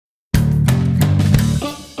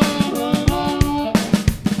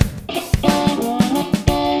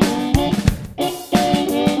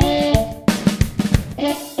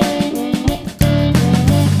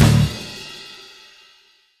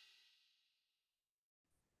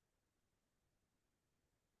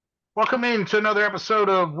Welcome in to another episode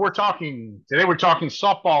of We're Talking. Today we're talking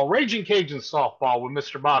softball, Raging Cajuns softball with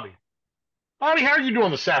Mr. Bobby. Bobby, how are you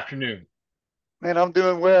doing this afternoon? Man, I'm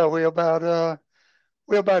doing well. We're about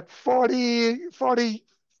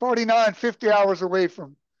 49, 50 hours away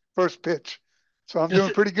from first pitch. So I'm Does doing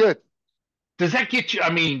it pretty good. does that get you?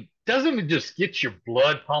 I mean, doesn't it just get your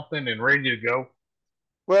blood pumping and ready to go?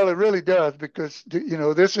 Well, it really does because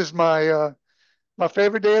this is my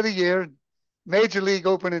favorite day of the year. Major League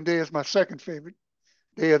opening day is my second favorite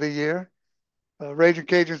day of the year. Raging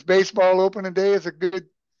Cajuns baseball opening day is a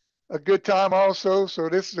good time also. So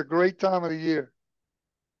this is a great time of the year.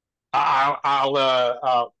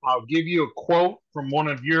 I'll give you a quote from one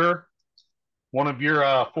of your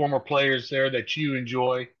former players there that you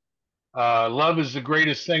enjoy. Love is the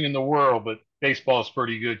greatest thing in the world, but baseball is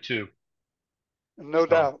pretty good too.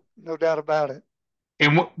 So, No doubt about it.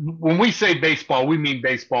 and when we say baseball, we mean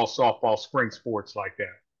baseball, softball, spring sports like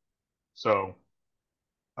that. So.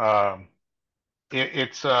 Um,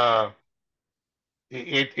 it's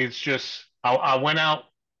it's just I went out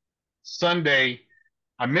Sunday.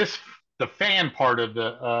 I missed the fan part of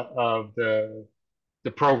the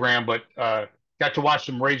program, but got to watch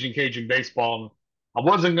some Raging Cajun baseball. And I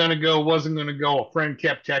wasn't gonna go. A friend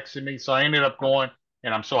kept texting me, so I ended up going,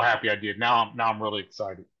 and I'm so happy I did. Now I'm really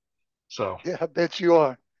excited. So Yeah, I bet you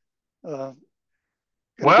are. Uh,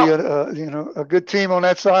 going to be well, a good team on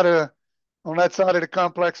that side of the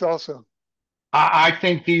complex also. I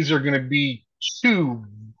think these are going to be two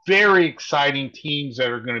very exciting teams that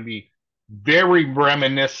are going to be very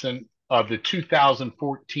reminiscent of the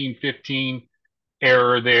 2014-15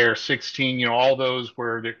 era there, 16, all those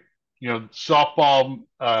where the, softball,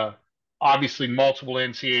 obviously multiple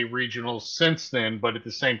NCAA regionals since then, but at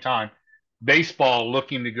the same time, baseball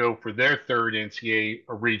looking to go for their third NCAA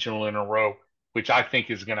regional in a row, which I think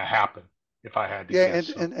is going to happen if I had to Yeah, guess. and,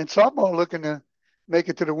 So and, and softball looking to make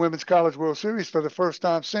it to the Women's College World Series for the first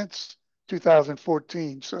time since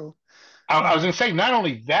 2014. So, I was uh, going to say not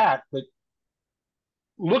only that, but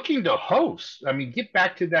looking to host. I mean, get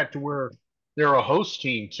back to that to where they're a host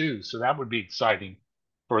team too. So that would be exciting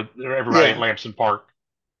for everybody at yeah, Lamson Park.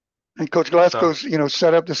 and Coach So Glasgow's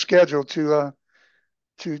set up the schedule to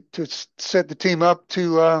set the team up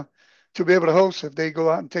to be able to host if they go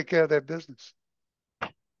out and take care of their business.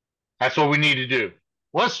 that's what we need to do.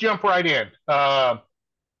 Let's jump right in.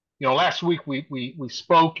 Last week we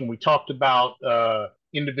spoke and we talked about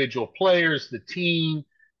individual players, the team,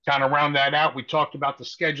 kind of round that out. We talked about the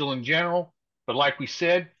schedule in general, but like we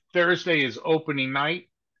said, Thursday is opening night.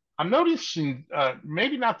 I'm noticing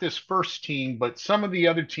maybe not this first team, but some of the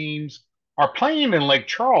other teams are playing in Lake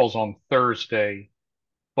Charles on Thursday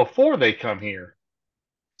before they come here.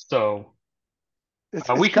 So It's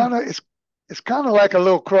we it's can. kind of it's kind of like a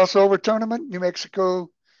little crossover tournament. New Mexico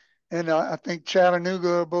and I think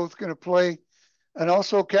Chattanooga are both going to play, and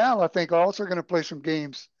also Cal I think are also going to play some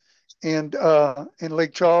games in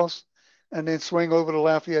Lake Charles, and then swing over to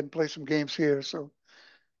Lafayette and play some games here. So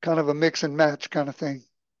kind of a mix and match kind of thing.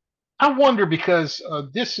 I wonder because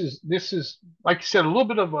this is like you said a little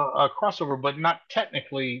bit of a crossover, but not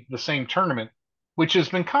technically the same tournament, which has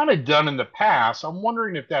been kind of done in the past. I'm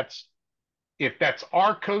wondering if that's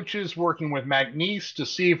our coaches working with McNeese to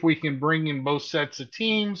see if we can bring in both sets of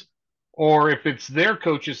teams, or if it's their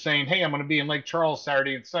coaches saying, "Hey, I'm going to be in Lake Charles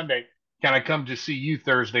Saturday and Sunday. Can I come to see you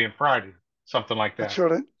Thursday and Friday?" Something like I'm that. sure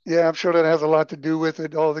that Yeah, I'm sure that has a lot to do with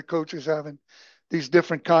it. All the coaches having these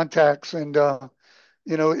different contacts, and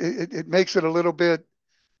it makes it a little bit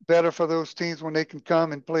better for those teams when they can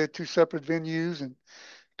come and play at two separate venues and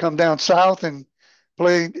come down south and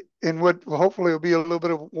play in what hopefully will be a little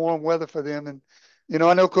bit of warm weather for them. And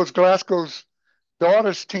I know Coach Glasgow's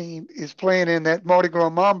daughter's team is playing in that Mardi Gras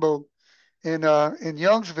Mambo in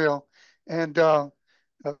Youngsville, and uh,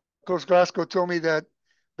 Coach Glasgow told me that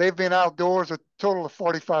they've been outdoors a total of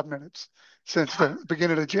 45 minutes since the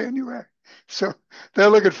beginning of January. So they're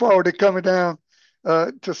looking forward to coming down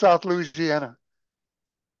to South Louisiana.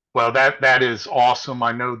 Well, that is awesome.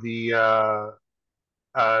 I know the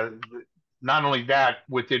uh, not only that,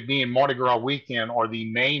 with it being Mardi Gras weekend or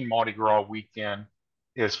the main Mardi Gras weekend,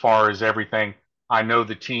 as far as everything, I know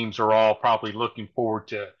the teams are all probably looking forward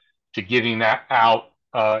to getting that out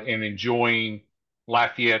and enjoying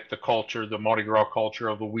Lafayette, the culture, the Mardi Gras culture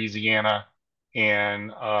of Louisiana,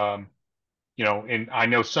 and and I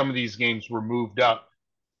know some of these games were moved up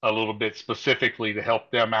a little bit specifically to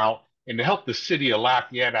help them out and to help the city of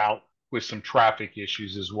Lafayette out with some traffic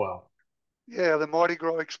issues as well. Yeah, the Mardi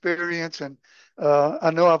Gras experience, and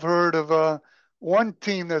I know I've heard of one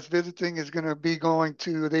team that's visiting is going to be going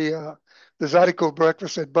to the Zydeco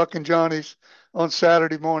breakfast at Buck and Johnny's on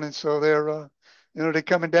Saturday morning. So they're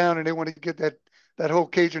coming down and they want to get that whole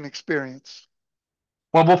Cajun experience.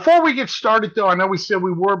 Well, before we get started, though, I know we said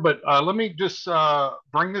we were, but let me just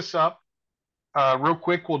bring this up real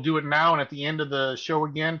quick. We'll do it now and at the end of the show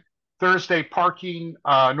again. Thursday parking,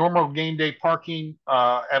 normal game day parking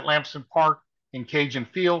at Lamson Park in Cajun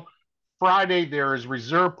Field. Friday, there is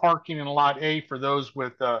reserve parking in Lot A for those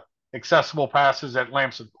with accessible passes at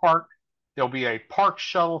Lamson Park. There'll be a park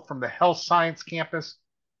shuttle from the Health Science Campus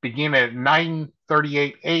beginning at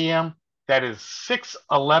 9:38 a.m. That is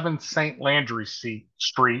 611 St. Landry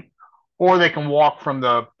Street, or they can walk from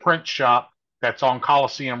the print shop that's on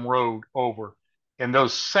Coliseum Road over. And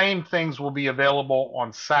those same things will be available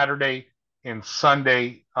on Saturday and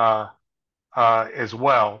Sunday as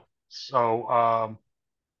well. So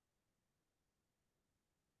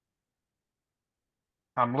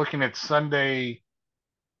I'm looking at Sunday.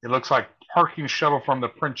 It looks like parking shuttle from the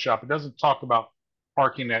print shop. It doesn't talk about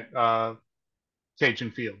parking at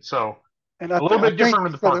Cajun Field. So And a little I bit think different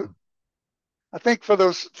with the parking.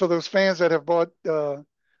 for those fans that have bought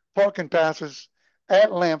parking passes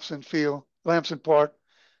at Lamson Park,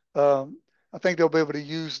 um, I think they'll be able to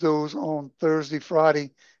use those on Thursday,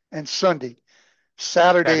 Friday, and Sunday. That is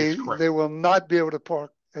Saturday, correct. they will not be able to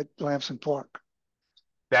park at Lamson Park.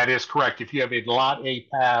 That is correct. If you have a Lot A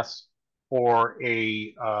pass or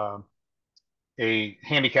a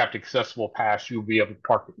handicapped accessible pass, you'll be able to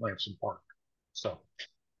park at Lamson Park. So,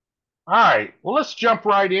 all right. Well, let's jump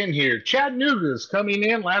right in here. Chattanooga is coming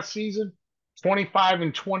in last season,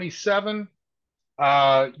 25-27.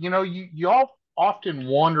 You all often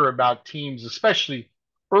wonder about teams, especially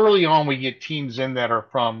early on. We get teams in that are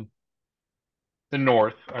from the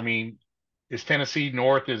north. I mean, is Tennessee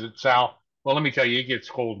north? Is it south? Well, let me tell you, it gets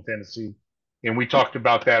cold in Tennessee, and we talked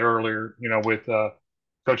about that earlier. With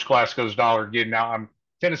Coach Glasgow's dollar getting out.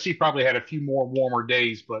 Tennessee probably had a few more warmer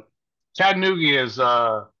days, but Chattanooga is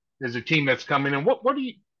a team that's coming in. What do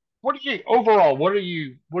you overall? What do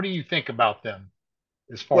you think about them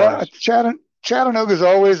as far Well, as Chattanooga is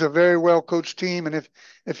always a very well coached team, and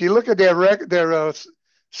if you look at their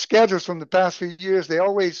schedules from the past few years, they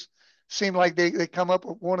always seem like they come up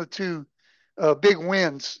with one or two big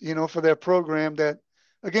wins, for their program that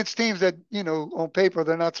against teams that on paper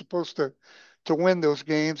they're not supposed to win those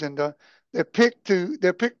games, and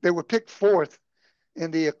they were picked fourth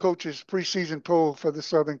in the coaches preseason poll for the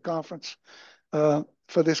Southern Conference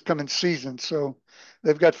for this coming season. So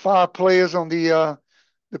they've got five players on the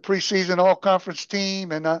preseason all conference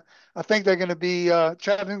team, and I think they're going to be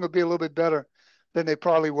Chattanooga will be a little bit better than they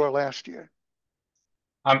probably were last year.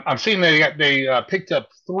 I'm seeing they picked up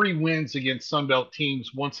 3 wins against Sunbelt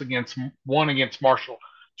teams, one against Marshall,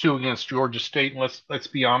 2 against Georgia State. And let's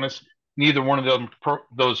be honest, neither one of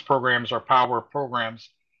those programs are power programs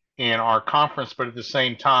in our conference, but at the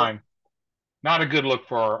same time, not a good look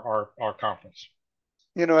for our conference.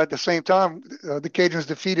 At the same time, the Cajuns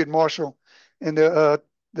defeated Marshall in the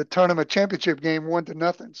tournament championship game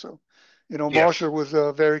 1-0. So, Yes, Marshall was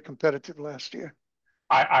very competitive last year,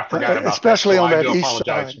 I forgot about that, especially so on I that do east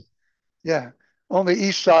apologize. side. Yeah, on the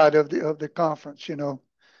east side of the conference,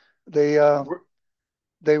 they uh,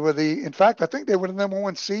 they were in fact, I think they were the number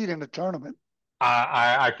one seed in the tournament.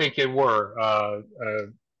 I think they were,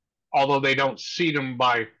 although they don't seed them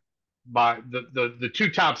by the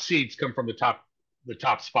 2 top seeds come from the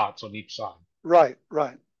top spots on each side. Right,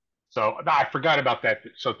 right. So I forgot about that.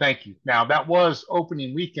 So thank you. Now that was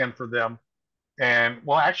opening weekend for them, and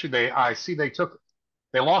well, actually, I see they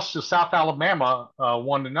lost to South Alabama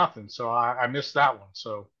 1-0. So I missed that one.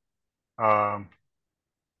 So um,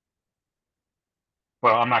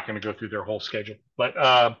 well, I'm not going to go through their whole schedule, but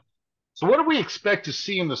so what do we expect to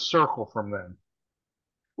see in the circle from them?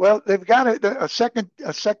 Well, they've got a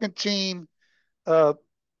second team uh,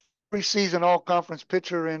 preseason all conference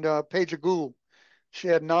pitcher in Paige Gould. She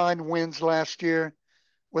had 9 wins last year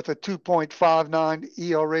with a 2.59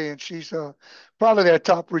 ERA, and she's probably their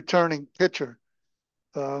top returning pitcher.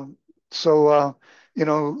 Um, it's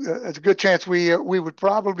a good chance we would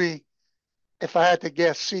probably, if I had to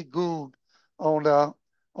guess, see Gould on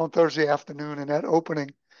on Thursday afternoon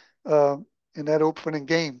uh, in that opening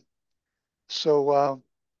game. So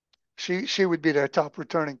she would be their top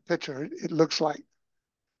returning pitcher. It looks like.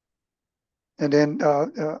 And then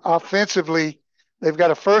offensively, they've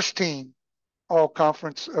got a first team all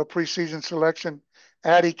conference preseason selection,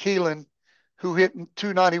 Addie Keelan, who hit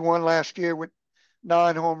 291 last year with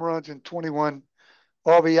 9 home runs and 21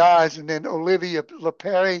 RBIs. And then Olivia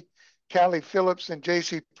LaPerry, Callie Phillips, and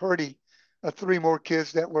JC Purdy, 3 more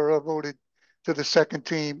kids that were voted to the second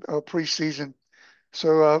team preseason.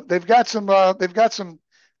 So they've got some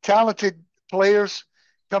talented players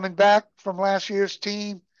coming back from last year's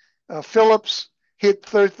team. Phillips hit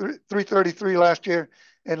 333 last year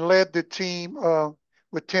and led the team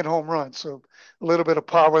with 10 home runs. So a little bit of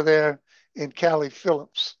power there in Callie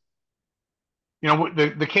Phillips.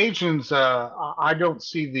 The Cajuns. I don't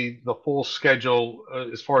see the full schedule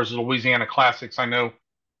as far as the Louisiana Classics. I know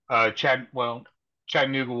Chattanooga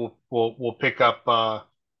will pick up. I'm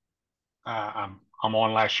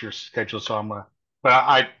on last year's schedule, so I'm gonna.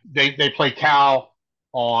 But they play Cal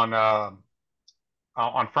on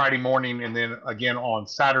Friday morning and then again on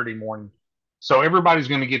Saturday morning. So everybody's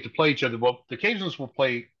going to get to play each other. Well, the Cajuns will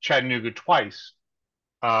play Chattanooga twice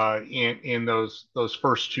in those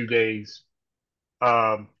first 2 days.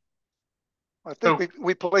 Um, I think so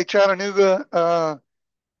we play Chattanooga,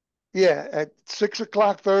 yeah, at 6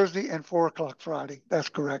 o'clock Thursday and 4 o'clock Friday. That's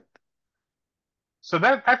correct.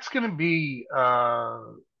 that's going to be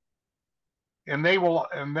and they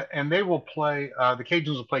will play the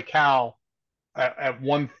Cajuns will play Cal at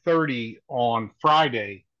 1:30 on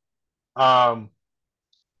Friday. Um,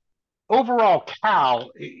 Overall,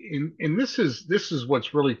 Cal, and this is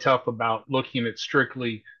what's really tough about looking at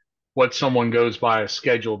strictly what someone goes by a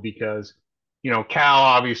schedule because Cal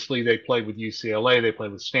obviously they played with UCLA, they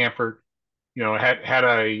played with Stanford, had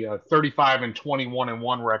a 35 and 21 and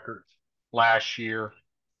one record last year,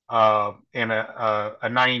 and a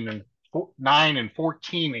 9 and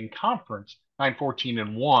 14 in conference, 9-14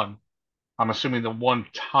 and one. I'm assuming the one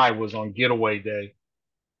tie was on getaway day,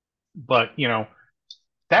 but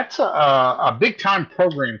that's a big time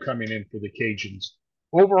program coming in for the Cajuns.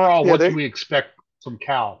 Overall, Yeah, what do we expect from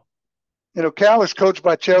Cal? Cal is coached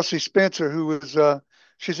by Chelsea Spencer, who was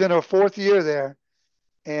she's in her fourth year there,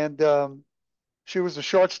 and she was the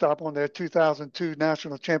shortstop on their 2002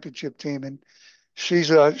 national championship team, and she's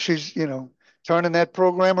turning that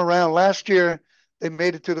program around. Last year they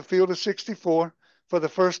made it to the field of 64 for the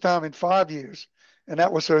first time in 5 years, and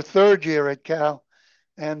that was her third year at Cal,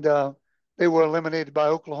 and they were eliminated by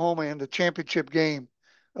Oklahoma in the championship game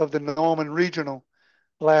of the Norman Regional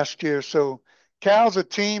last year. So Cal's a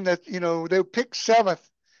team that they picked seventh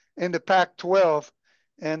in the Pac-12,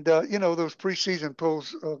 and those preseason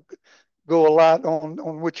polls go a lot on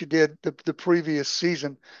what you did the previous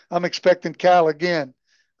season. I'm expecting Cal again,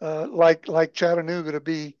 like Chattanooga, to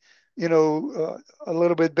be a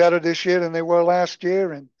little bit better this year than they were last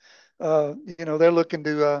year, and they're looking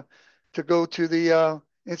to go to the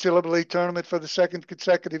NCAA tournament for the second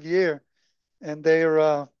consecutive year, and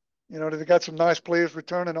they've got some nice players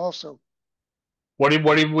returning also. What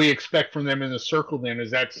did we expect from them in the circle? Then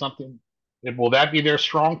is that something? Will that be their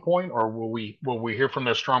strong point, or will we hear from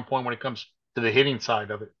their strong point when it comes to the hitting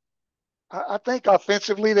side of it? I think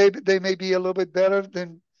offensively they may be a little bit better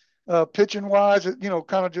than pitching wise.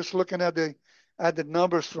 Kind of just looking at the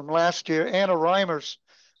numbers from last year. Anna Reimers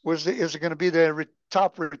is going to be their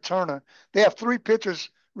top returner. They have three pitchers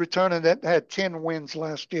returning that had 10 wins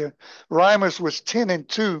last year. Reimers was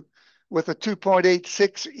 10-2 with a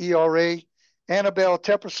 2.86 ERA. Annabelle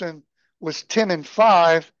Tepperson was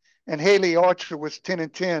 10-5, and Haley Archer was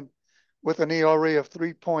 10-10 with an ERA of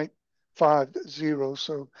 3.50.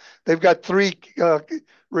 So they've got three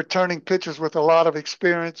returning pitchers with a lot of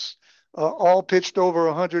experience. All pitched over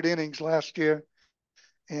 100 innings last year,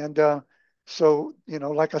 and so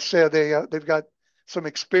like I said, they've got some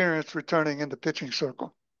experience returning in the pitching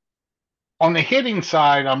circle. On the hitting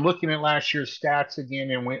side, I'm looking at last year's stats again,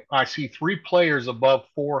 and I see three players above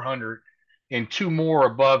 400 and two more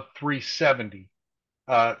above 370,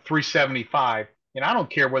 375. And I don't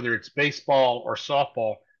care whether it's baseball or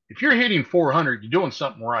softball. If you're hitting 400, you're doing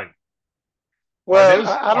something right. Are Well, those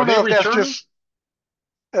I are don't they know if that's returning? just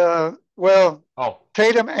well, Oh,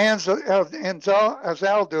 Tatum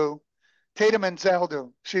Anzaldo, Tatum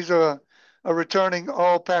Anzaldo. She's a returning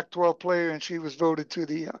All Pac-12 player, and she was voted to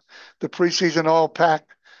the preseason All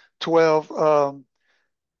Pac-12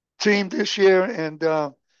 team this year,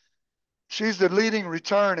 and she's the leading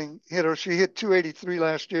returning hitter. She hit 283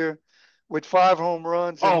 last year with 5 home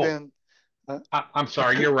runs, and oh, then uh, I'm a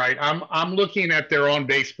sorry. You're right. I'm looking at their on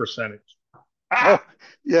base percentage. oh Ah,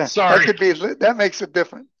 yeah, that sorry. could be that makes it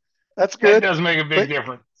different. That's That good, does make a big but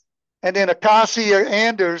difference. and then Acacia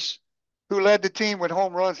Anders, who led the team with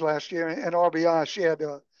home runs last year and RBI. She had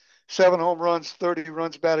 7 home runs, 30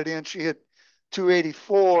 runs batted in. She hit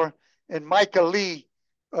 284. And Micah Lee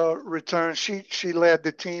returned. She led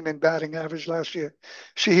the team in batting average last year.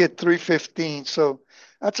 She hit 315. So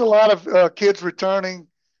that's a lot of kids returning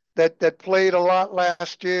that played a lot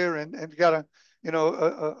last year and got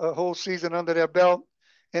a whole season under their belt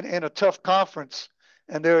in a tough conference,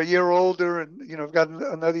 and they're a year older and got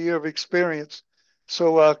another year of experience.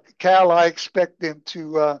 So Cal, I expect them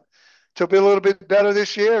to be a little bit better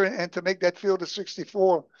this year and to make that field of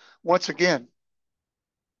 64 once again.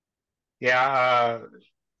 Yeah,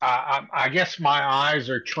 I guess my eyes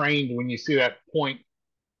are trained when you see that point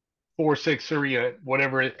 463,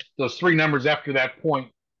 whatever those three numbers after that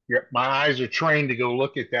point. My eyes are trained to go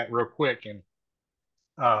look at that real quick, and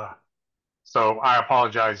uh, so I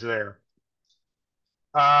apologize there.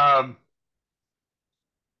 Um,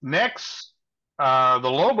 Next, the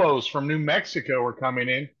Lobos from New Mexico are coming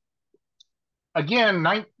in again.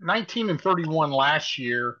 19-31 last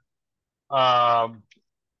year. Um,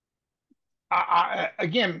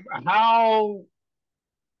 Again, how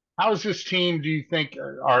is this team? Do you think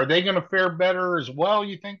are they going to fare better as well?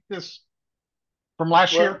 You think this from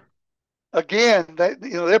last year? Well, again,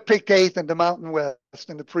 they're picked eighth in the Mountain West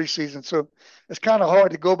in the preseason, so it's kind of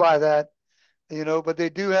hard to go by that, But they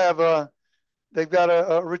do have they've got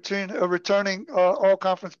a returning All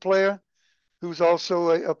Conference player who's also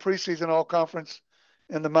a preseason All Conference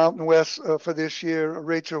in the Mountain West for this year.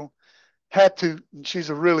 Rachel had to. She's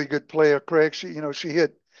a really good player, Craig. She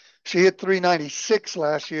hit 396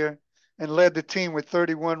 last year and led the team with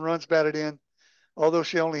 31 runs batted in, although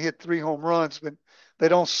she only hit 3 home runs. But they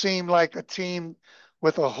don't seem like a team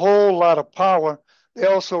with a whole lot of power. They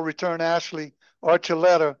also return Ashley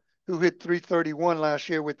Archuleta, who hit 331 last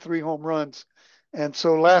year with 3 home runs. And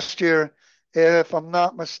so last year, if I'm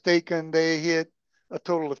not mistaken, they hit a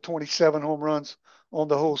total of 27 home runs on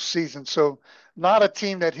the whole season. So not a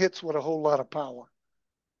team that hits with a whole lot of power.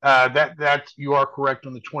 That you are correct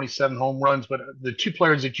on the 27 home runs, but the two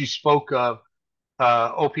players that you spoke of,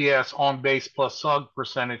 OPS on base plus slug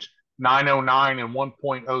percentage 909 and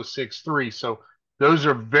 1.063. So those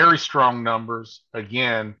are very strong numbers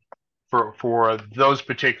again for those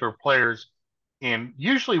particular players. And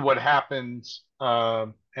usually, what happens,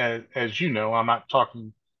 as you know, I'm not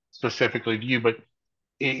talking specifically to you, but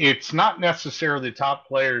it's not necessarily the top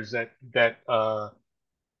players that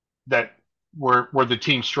where the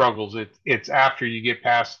team struggles. It's after you get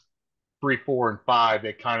past 3, 4, and 5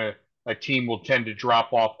 that kind of a team will tend to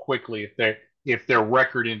drop off quickly if their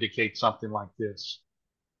record indicates something like this.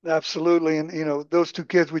 Absolutely. And, those two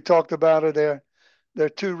kids we talked about are they're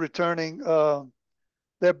two returning,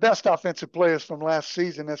 their best offensive players from last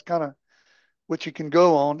season. That's kind of what you can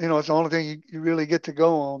go on. It's the only thing you really get to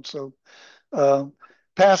go on. So, um,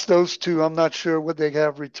 past those two, I'm not sure what they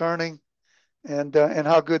have returning and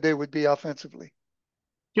how good they would be offensively.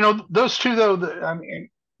 Those two though. I mean,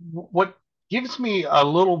 what gives me a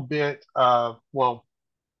little bit of well,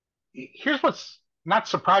 here's what's not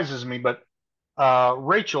surprises me, but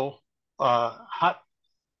Rachel Hot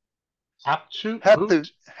Hathoot,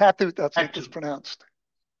 Hoot Hathoot, I think it's Hatu. pronounced.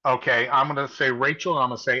 Okay, I'm gonna say Rachel. And I'm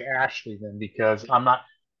gonna say Ashley then because I'm not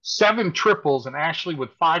seven triples and Ashley with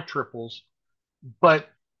five triples, but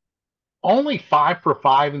only 5 for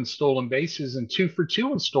 5 in stolen bases and 2 for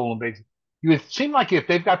 2 in stolen bases. You would seem like if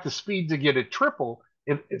they've got the speed to get a triple,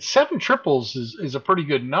 if seven triples is a pretty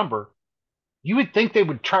good number, you would think they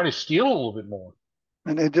would try to steal a little bit more.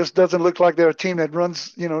 And it just doesn't look like they're a team that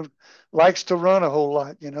runs, likes to run a whole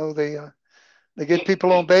lot. They get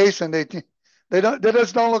people on base and they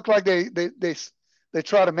just don't look like they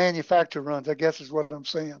try to manufacture runs, I guess is what I'm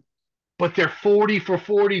saying. But they're 40 for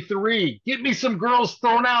 43. Get me some girls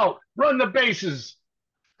thrown out. Run the bases.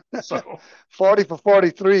 So 40 for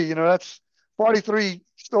 43, that's 43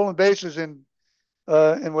 stolen bases in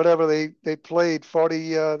whatever they played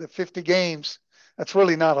 40 the 50 games. That's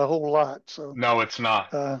really not a whole lot. So no, it's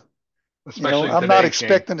not, uh, especially in I'm not today's game.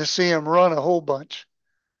 expecting to see him run a whole bunch.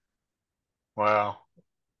 Well,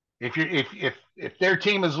 if their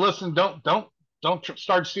team is listening, don't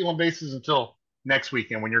start stealing bases until next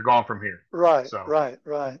weekend when you're gone from here. Right, So, right,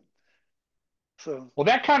 right. So well,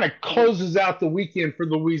 that kind of closes out the weekend for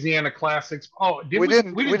the Louisiana Classics. Oh, we we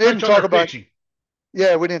didn't we didn't didn't touch on talk their about pitching.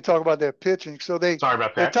 yeah, we didn't talk about their pitching. So Sorry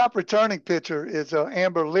about their that. top returning pitcher is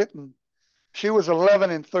Amber Litton. She was 11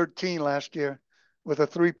 and 13 last year with a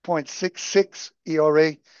 3.66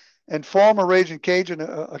 ERA. And former Raging Cajun,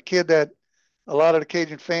 a kid that a lot of the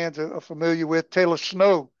Cajun fans are familiar with, Taylor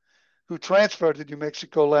Snow, who transferred to New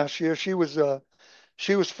Mexico last year. She was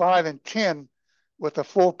 5 and 10 with a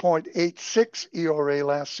 4.86 ERA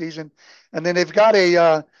last season. And then they've got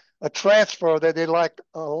a transfer that they like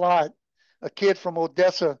a lot, a kid from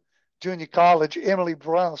Odessa Junior College, Emily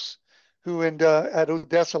Browse, who at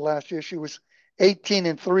Odessa last year she was 18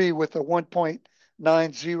 and 3 with a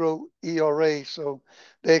 1.90 ERA. So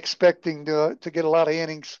they're expecting to get a lot of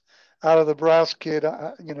innings out of the Browse kid,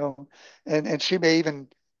 and she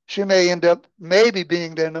may end up maybe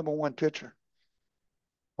being their number one pitcher.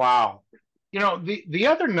 Wow. The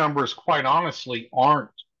other numbers, quite honestly, aren't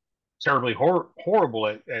terribly horrible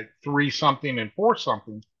at three something and four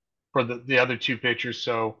something for the other two pitchers.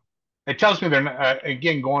 So it tells me they're not,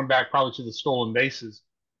 again, going back probably to the stolen bases,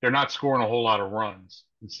 they're not scoring a whole lot of runs.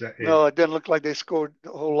 No, it didn't look like they scored a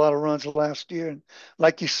whole lot of runs last year. And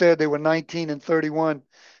like you said, they were 19 and 31.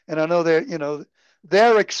 And I know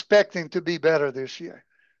they're expecting to be better this year.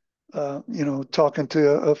 Talking to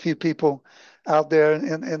a few people out there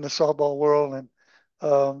in the softball world.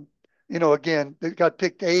 And, again, they got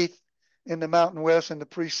picked eighth in the Mountain West in the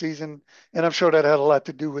preseason. And I'm sure that had a lot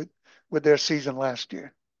to do with their season last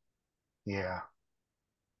year. Yeah.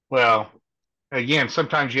 Well, again,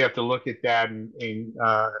 sometimes you have to look at that and you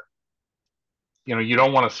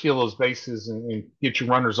don't want to steal those bases and get your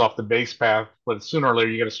runners off the base path, but sooner or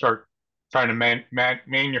later you got to start trying to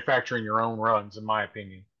manufacturing your own runs, in my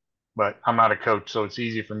opinion. But I'm not a coach, so it's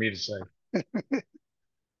easy for me to say.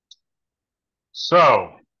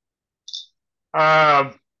 So,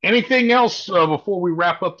 uh, anything else before we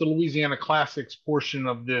wrap up the Louisiana Classics portion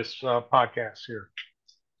of this podcast here?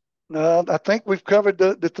 I think we've covered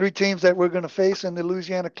the three teams that we're going to face in the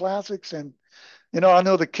Louisiana Classics. And, I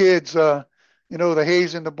know the kids, the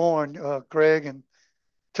Hayes and the Bourne, Craig, and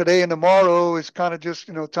today and tomorrow is kind of just,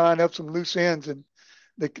 tying up some loose ends. And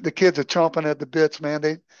the kids are chomping at the bits,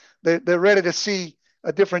 man. They're ready to see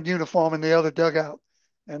a different uniform in the other dugout.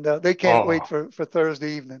 And they can't wait Oh, for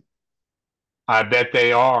Thursday evening. I bet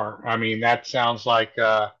they are. I mean, that sounds like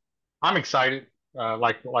I'm excited.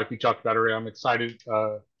 Like we talked about earlier, I'm excited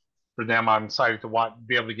for them. I'm excited to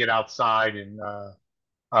be able to get outside and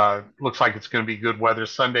looks like it's going to be good weather.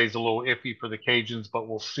 Sunday's a little iffy for the Cajuns, but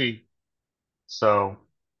we'll see. So,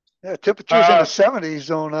 Yeah, temperatures in the uh,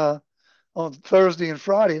 70s on Thursday and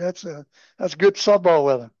Friday. That's good softball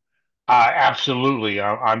weather. absolutely.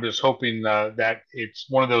 I'm just hoping that it's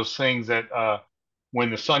one of those things that when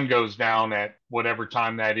the sun goes down at whatever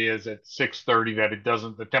time that is at 6:30,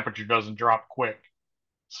 that the temperature doesn't drop quick.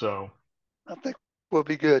 So I think we'll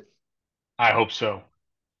be good. I hope so.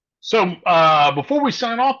 So before we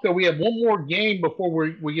sign off, though, we have one more game before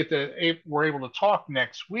we're able to talk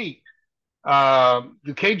next week. The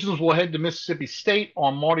Cajuns will head to Mississippi State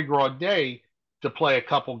on Mardi Gras Day to play a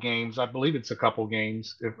couple games. I believe it's a couple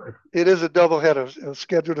games. It is a doubleheader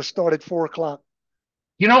scheduled to start at 4 o'clock.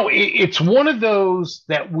 It's one of those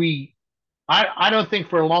that I don't think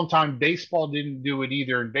for a long time baseball didn't do it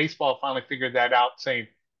either, and baseball finally figured that out, saying,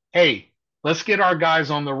 "Hey, let's get our guys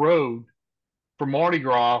on the road for Mardi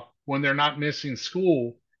Gras when they're not missing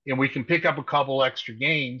school, and we can pick up a couple extra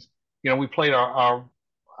games." We played I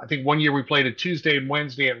think one year we played a Tuesday and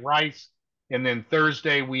Wednesday at Rice, and then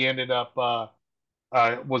Thursday we ended up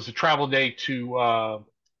was a travel day to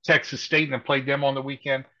Texas State and then played them on the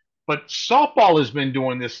weekend. But softball has been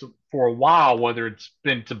doing this for a while, whether it's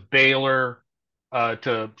been to Baylor,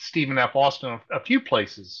 to Stephen F. Austin, a few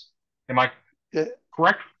places. Am I Yeah,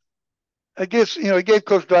 correct? I guess it gave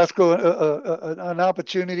Coach Glasgow an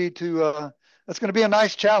opportunity to. That's going to be a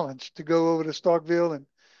nice challenge to go over to Starkville and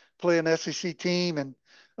play an SEC team, and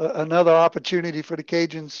another opportunity for the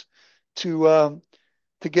Cajuns to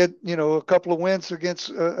to get a couple of wins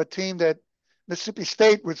against a team that Mississippi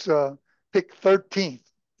State was picked 13th.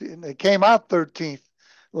 And they came out 13th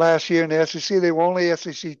last year in the SEC. They were only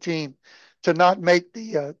SEC team to not make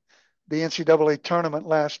the NCAA tournament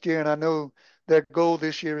last year, and I know their goal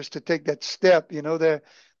this year is to take that step. Their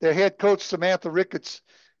head coach Samantha Ricketts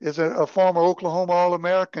is a former Oklahoma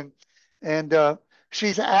All-American, and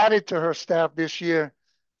she's added to her staff this year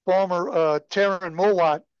former Taryn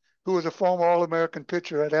Mowat, who was a former All-American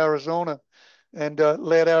pitcher at Arizona and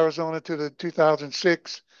led Arizona to the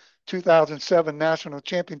 2006, 2007 national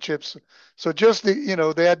championships. So just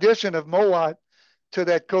the addition of Mowat to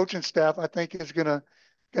that coaching staff, I think is going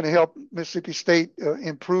to help Mississippi State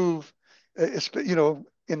improve.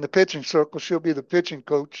 In the pitching circle, she'll be the pitching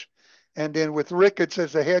coach, and then with Ricketts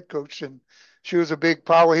as the head coach, and she was a big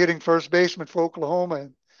power hitting first baseman for Oklahoma,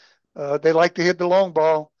 and they like to hit the long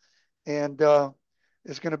ball, and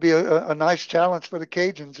it's going to be a nice challenge for the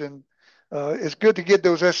Cajuns, and it's good to get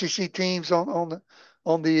those SEC teams on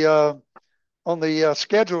the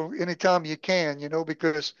schedule anytime you can,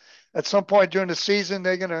 because at some point during the season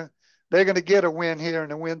they're gonna get a win here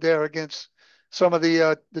and a win there against some of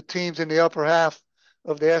the teams in the upper half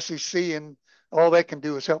of the SEC, and all they can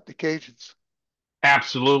do is help the Cajuns.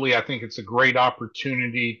 Absolutely. I think it's a great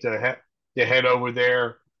opportunity to head over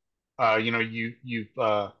there. You've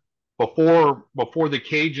before the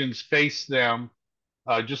Cajuns face them,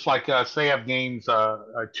 just like us, they have games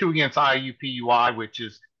two against IUPUI, which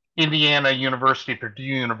is Indiana University, Purdue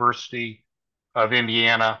University of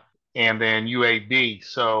Indiana, and then UAB.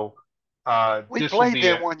 So We this will played be them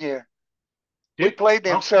a one year. We did played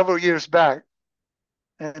them oh several years back,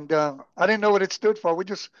 and I didn't know what it stood for. We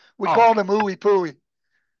oh called them Ooey Pooey.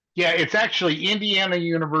 yeah, it's actually Indiana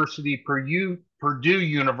University, Purdue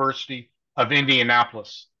University of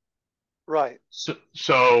Indianapolis. Right.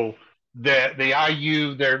 So the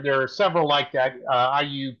IU there are several like that,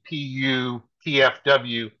 IU PU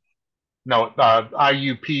PFW, no,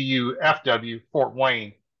 IU PU Fort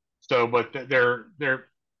Wayne. So but they're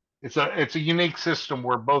it's a unique system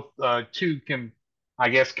where both two can, I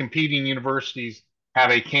guess, competing universities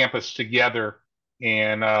have a campus together,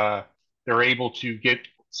 and they're able to get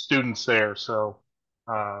students there. So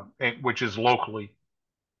which is locally.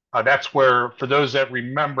 That's where, for those that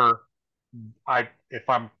remember, if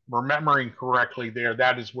I'm remembering correctly,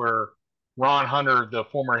 that is where Ron Hunter, the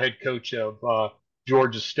former head coach of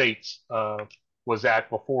Georgia State, was at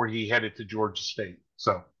before he headed to Georgia State.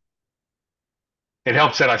 So it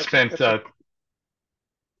helps that I That's a spent that's a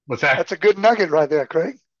what's that? that's a good nugget right there,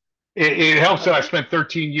 Craig. It helps that I Uh, spent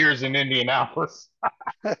 13 years in Indianapolis.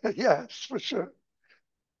 yes, for sure.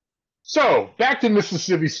 So back to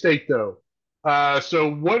Mississippi State, though.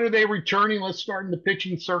 So what are they returning? Let's start in the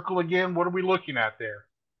pitching circle again. What are we looking at there?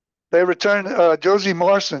 They returned Josie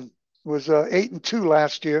Marson was 8-2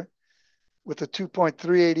 last year with a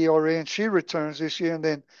 2.38 ERA, and she returns this year. And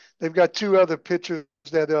then they've got two other pitchers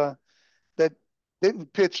that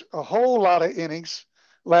didn't pitch a whole lot of innings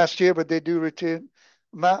last year, but they do return.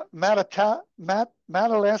 Matalasi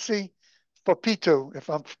Papito, if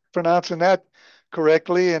I'm pronouncing that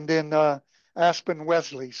correctly, and then Aspen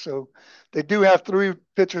Wesley. So they do have three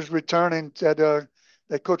pitchers returning that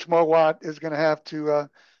Coach Mowat is going to have to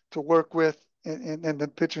work with in the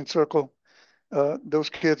pitching circle. Those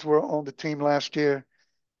kids were on the team last year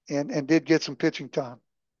and did get some pitching time.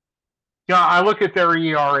 Yeah, I look at their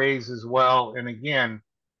ERAs as well, and again,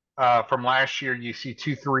 from last year, you see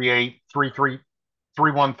 2.38, 3.3,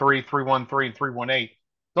 3.13, 3.13, and 3.18.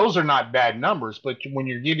 Those are not bad numbers, but when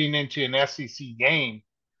you're getting into an SEC game,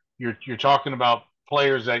 you're talking about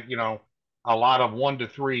players that, a lot of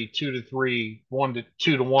 1-3, 2-3,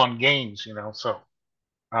 1-2-1 games. So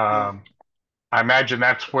Yeah. um, I imagine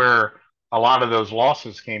that's where a lot of those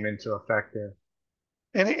losses came into effect there.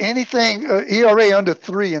 And anything ERA under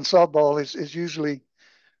three in softball is usually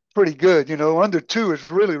pretty good. Under two is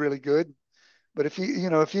really, really good. But if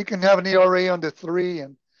you can have an ERA under three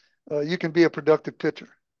and you can be a productive pitcher.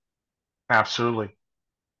 Absolutely.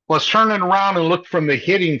 Let's turn it around and look from the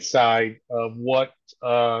hitting side of what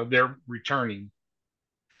they're returning.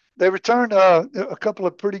 They returned a couple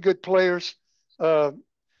of pretty good players uh,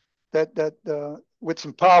 that with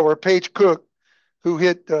some power. Paige Cook, who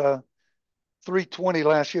hit 320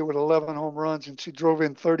 last year with 11 home runs, and she drove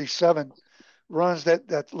in 37 runs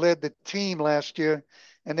that led the team last year.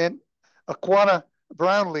 And then Aquana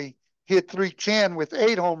Brownlee hit 310 with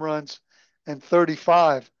 8 home runs and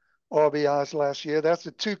 35 RBIs last year. That's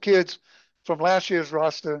the two kids from last year's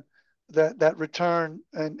roster that returned.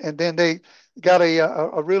 And then they got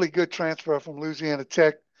a really good transfer from Louisiana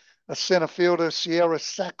Tech, a center fielder, Sierra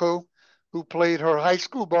Sacco, who played her high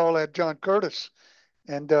school ball at John Curtis.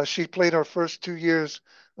 And she played her first 2 years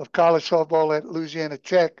of college softball at Louisiana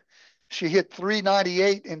Tech. She hit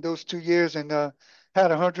 398 in those 2 years and had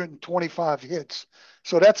 125 hits.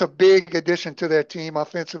 So that's a big addition to their team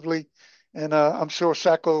offensively. And I'm sure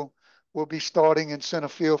Sacco will be starting in center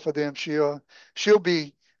field for them. She'll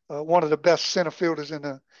be one of the best center fielders in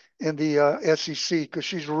the SEC because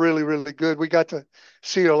she's really, really good. We got to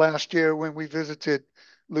see her last year when we visited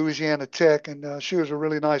Louisiana Tech, and she was a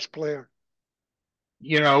really nice player.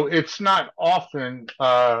 It's not often,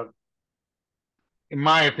 in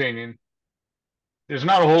my opinion, there's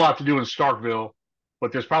not a whole lot to do in Starkville,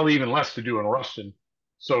 but there's probably even less to do in Ruston.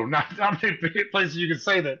 So not many places you can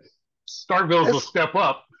say that Starkville is a This step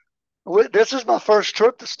up. this is my first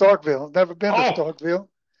trip to Starkville. I've never been to Oh, Starkville,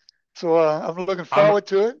 so I'm looking I'm forward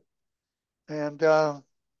to it. And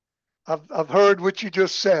I've heard what you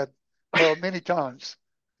just said many times.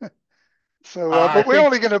 So, I but we're think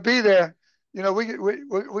only going to be there. We're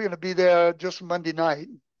going to be there just Monday night.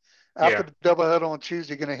 After yeah, the doubleheader on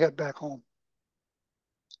Tuesday, going to head back home.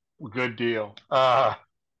 good deal.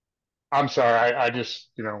 I'm sorry, I just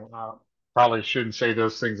probably shouldn't say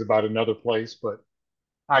those things about another place, but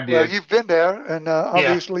I Well, did. you've been there, and Yeah,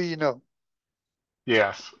 obviously you know.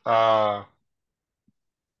 yes.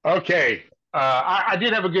 Okay. I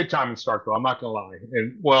did have a good time in Starkville. I'm not gonna lie.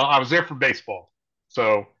 And well, I was there for baseball.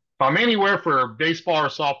 So if I'm anywhere for baseball or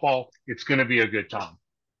softball, it's gonna be a good time.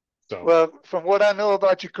 So Well, from what I know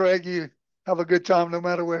about you, Craig, you have a good time no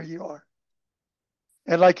matter where you are.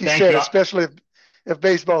 And like you Thank said, you. especially if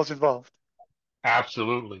baseball's involved.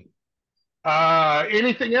 Absolutely.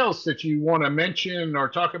 Anything else that you want to mention or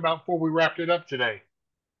talk about before we wrapped it up today?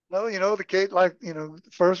 No, the Kate, like,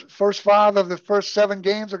 first five of the first seven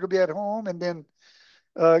games are going to be at home, and then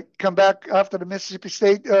come back after the Mississippi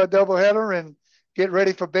State doubleheader and get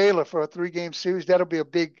ready for Baylor for a 3-game series. That'll be a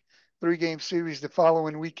big 3-game series the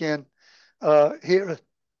following weekend here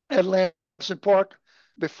at Lamson Park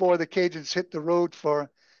before the Cajuns hit the road for,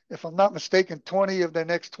 if I'm not mistaken, 20 of their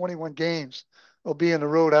next 21 games will be in the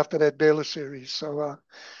road after that Baylor series. So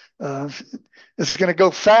it's going to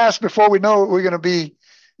go fast. Before we know it, we're going to be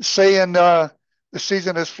saying the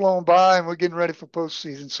season has flown by and we're getting ready for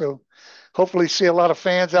postseason. So hopefully see a lot of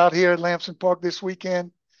fans out here at Lamson Park this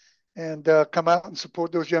weekend and come out and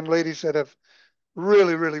support those young ladies that have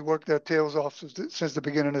really, really worked their tails off since the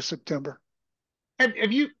beginning of September.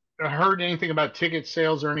 Have you heard anything about ticket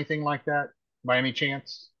sales or anything like that by any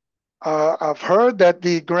chance? I've heard that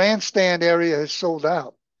the grandstand area is sold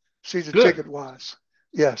out, season Good. ticket wise.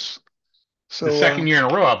 Yes. The So, second year in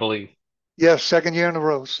a row, I believe. yes, second year in a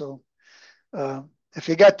row. So, uh, if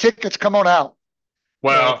you got tickets, come on out.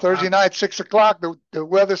 Well, Thursday night, 6 o'clock. The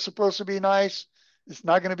weather's supposed to be nice. It's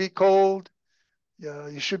not going to be cold.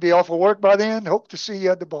 You should be off of work by then. Hope to see you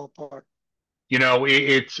at the ballpark.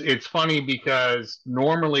 it's funny because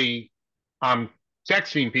normally I'm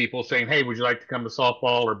texting people saying, "Hey, would you like to come to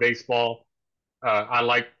softball or baseball?"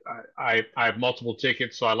 I have multiple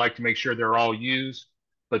tickets, so I like to make sure they're all used.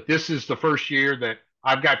 But this is the first year that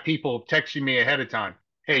I've got people texting me ahead of time.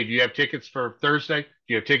 Hey, do you have tickets for Thursday? Do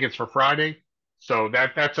you have tickets for Friday? So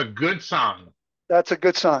that's a good sign. That's a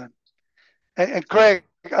good sign. And So, Craig,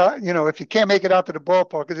 if you can't make it out to the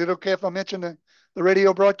ballpark, is it okay if I mention the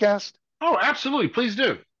radio broadcast? oh, absolutely, please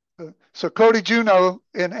do. So Cody Juno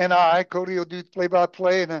and Cody will do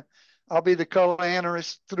play-by-play, and I'll be the color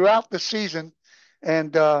analyst throughout the season.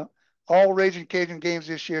 And all Raging Cajun games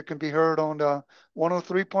this year can be heard on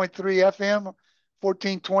 103.3 FM,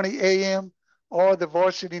 1420 AM, or the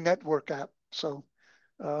Varsity Network app. So,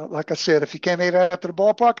 like I said, if you can't make it out to the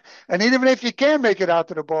ballpark, and even if you can make it out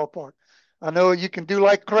to the ballpark, I know you can do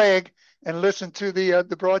like Craig and listen to the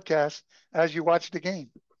broadcast as you watch the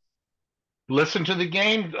game. Listen to the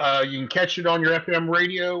game. You can catch it on your FM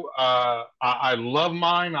radio. I love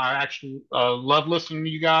mine. I actually love listening to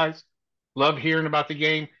you guys. Love hearing about the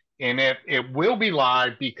game, and it will be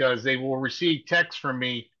live because they will receive text from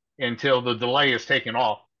me until the delay is taken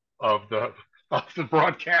off of the of the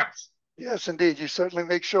broadcast. Yes, indeed. You certainly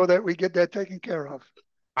make sure that we get that taken care of.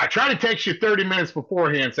 I try to text you 30 minutes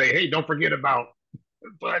beforehand, say, "Hey, don't forget about."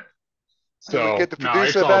 But And we get so the no,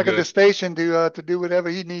 it's producer all back at the good. station to do whatever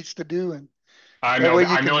he needs to do, and I that know way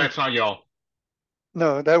that. you I know can that's not y'all.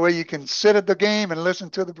 no, that way you can sit at the game and listen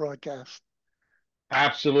to the broadcast.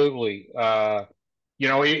 Absolutely.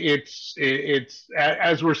 It's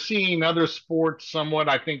as we're seeing other sports somewhat.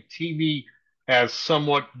 I think TV has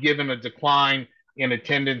somewhat given a decline in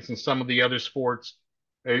attendance in some of the other sports.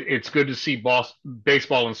 It's good to see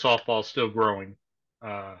baseball and softball still growing.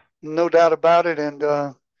 Uh, No doubt about it. And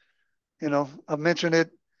I mentioned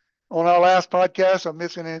it on our last podcast. I'm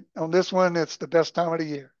missing it on this one. It's the best time of the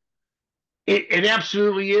year. it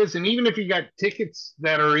absolutely is, and even if you got tickets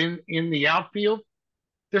that are in the outfield,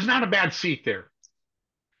 there's not a bad seat there.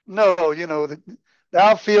 No, the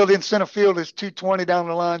outfield in center field is 220, down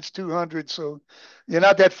the line's 200. So you're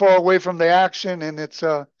not that far away from the action, and it's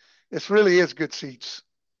really is good seats.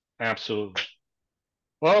 Absolutely.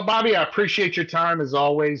 Well, Bobby, I appreciate your time as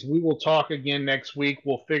always. We will talk again next week.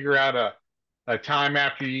 We'll figure out a time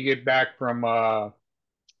after you get back from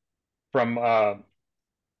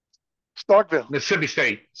Starkville. Mississippi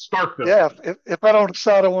State, Starkville. Yeah, if I don't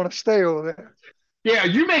decide I want to stay over there. Yeah,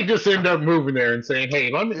 you may just end up moving there and saying,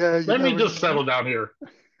 "Hey, Yeah, you let me never just settle know. down here."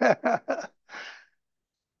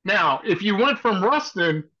 Now, if you went from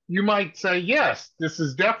Ruston, you might say, "Yes, this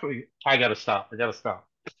is definitely. I got to stop. I got to stop."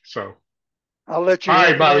 So, I'll let you all hear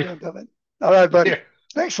right, from that Bobby. end of it. All right, buddy. Yeah,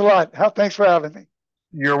 Thanks a lot. Thanks for having me.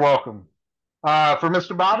 you're welcome. For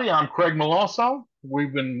Mr. Bobby, I'm Craig Maloso.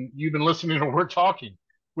 You've been listening to We're Talking.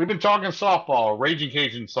 We've been talking softball, Raging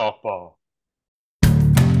Cajun softball.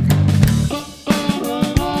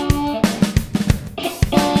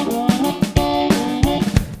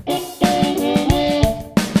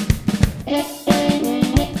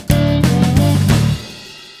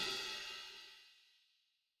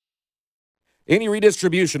 Any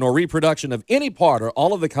redistribution or reproduction of any part or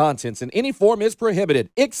all of the contents in any form is prohibited,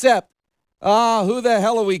 except, who the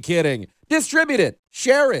hell are we kidding? Distribute it,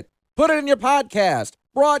 share it, put it in your podcast,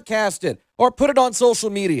 broadcast it, or put it on social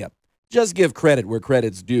media. Just give credit where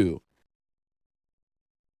credit's due.